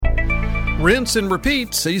Rinse and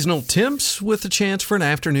repeat seasonal temps with a chance for an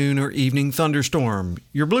afternoon or evening thunderstorm.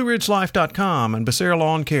 Your BlueRidgeLife.com and Becerra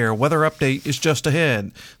Lawncare weather update is just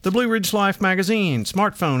ahead. The Blue Ridge Life magazine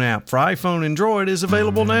smartphone app for iPhone and Android is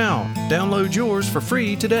available now. Download yours for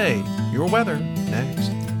free today. Your weather next.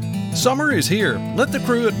 Summer is here. Let the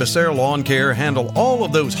crew at Becerra Lawncare handle all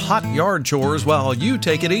of those hot yard chores while you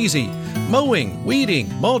take it easy. Mowing,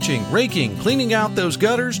 weeding, mulching, raking, cleaning out those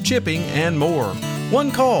gutters, chipping, and more. One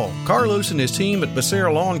call. Carlos and his team at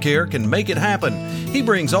Becerra Lawncare can make it happen. He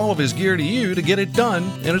brings all of his gear to you to get it done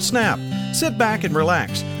in a snap. Sit back and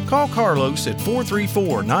relax. Call Carlos at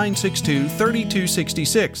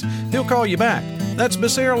 434-962-3266. He'll call you back. That's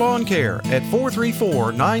Becerra Lawncare at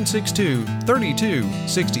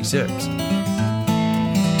 434-962-3266.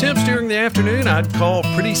 Temps during the afternoon I'd call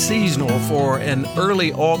pretty seasonal for an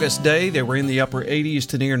early August day. They were in the upper 80s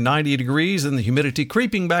to near 90 degrees, and the humidity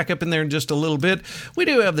creeping back up in there in just a little bit. We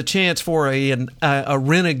do have the chance for a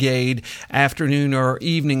renegade afternoon or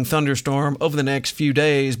evening thunderstorm over the next few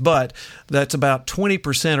days, but that's about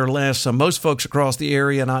 20% or less. So most folks across the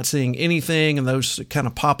area not seeing anything, and those kind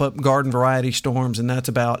of pop-up garden variety storms, and that's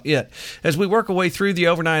about it. As we work our way through the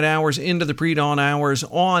overnight hours into the pre-dawn hours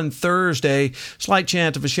on Thursday, slight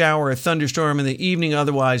chance of a shower or thunderstorm in the evening,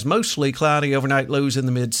 otherwise mostly cloudy, overnight lows in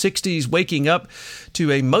the mid-60s, waking up to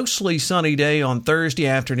a mostly sunny day on Thursday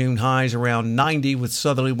afternoon, highs around 90 with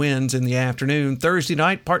southerly winds in the afternoon. Thursday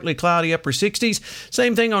night, partly cloudy, upper 60s.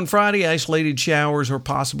 Same thing on Friday, isolated showers or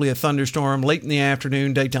possibly a thunderstorm late in the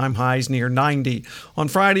afternoon, daytime highs near 90. On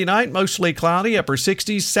Friday night, mostly cloudy, upper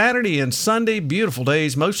 60s. Saturday and Sunday, beautiful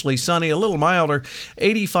days, mostly sunny, a little milder,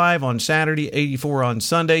 85 on Saturday, 84 on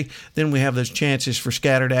Sunday. Then we have those chances for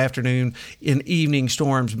scattered afternoon and evening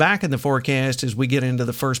storms back in the forecast as we get into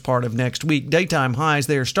the first part of next week. Daytime highs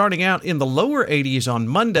there starting out in the lower 80s on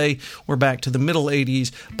Monday. We're back to the middle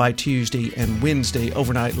 80s by Tuesday and Wednesday.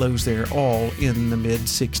 Overnight lows there all in the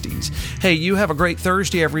mid-60s. Hey, you have a great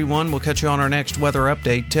Thursday, everyone. We'll catch you on our next weather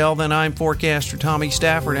update. Till then, I'm forecaster Tommy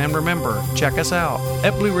Stafford, and remember, check us out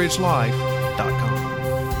at BlueRidgeLife.com.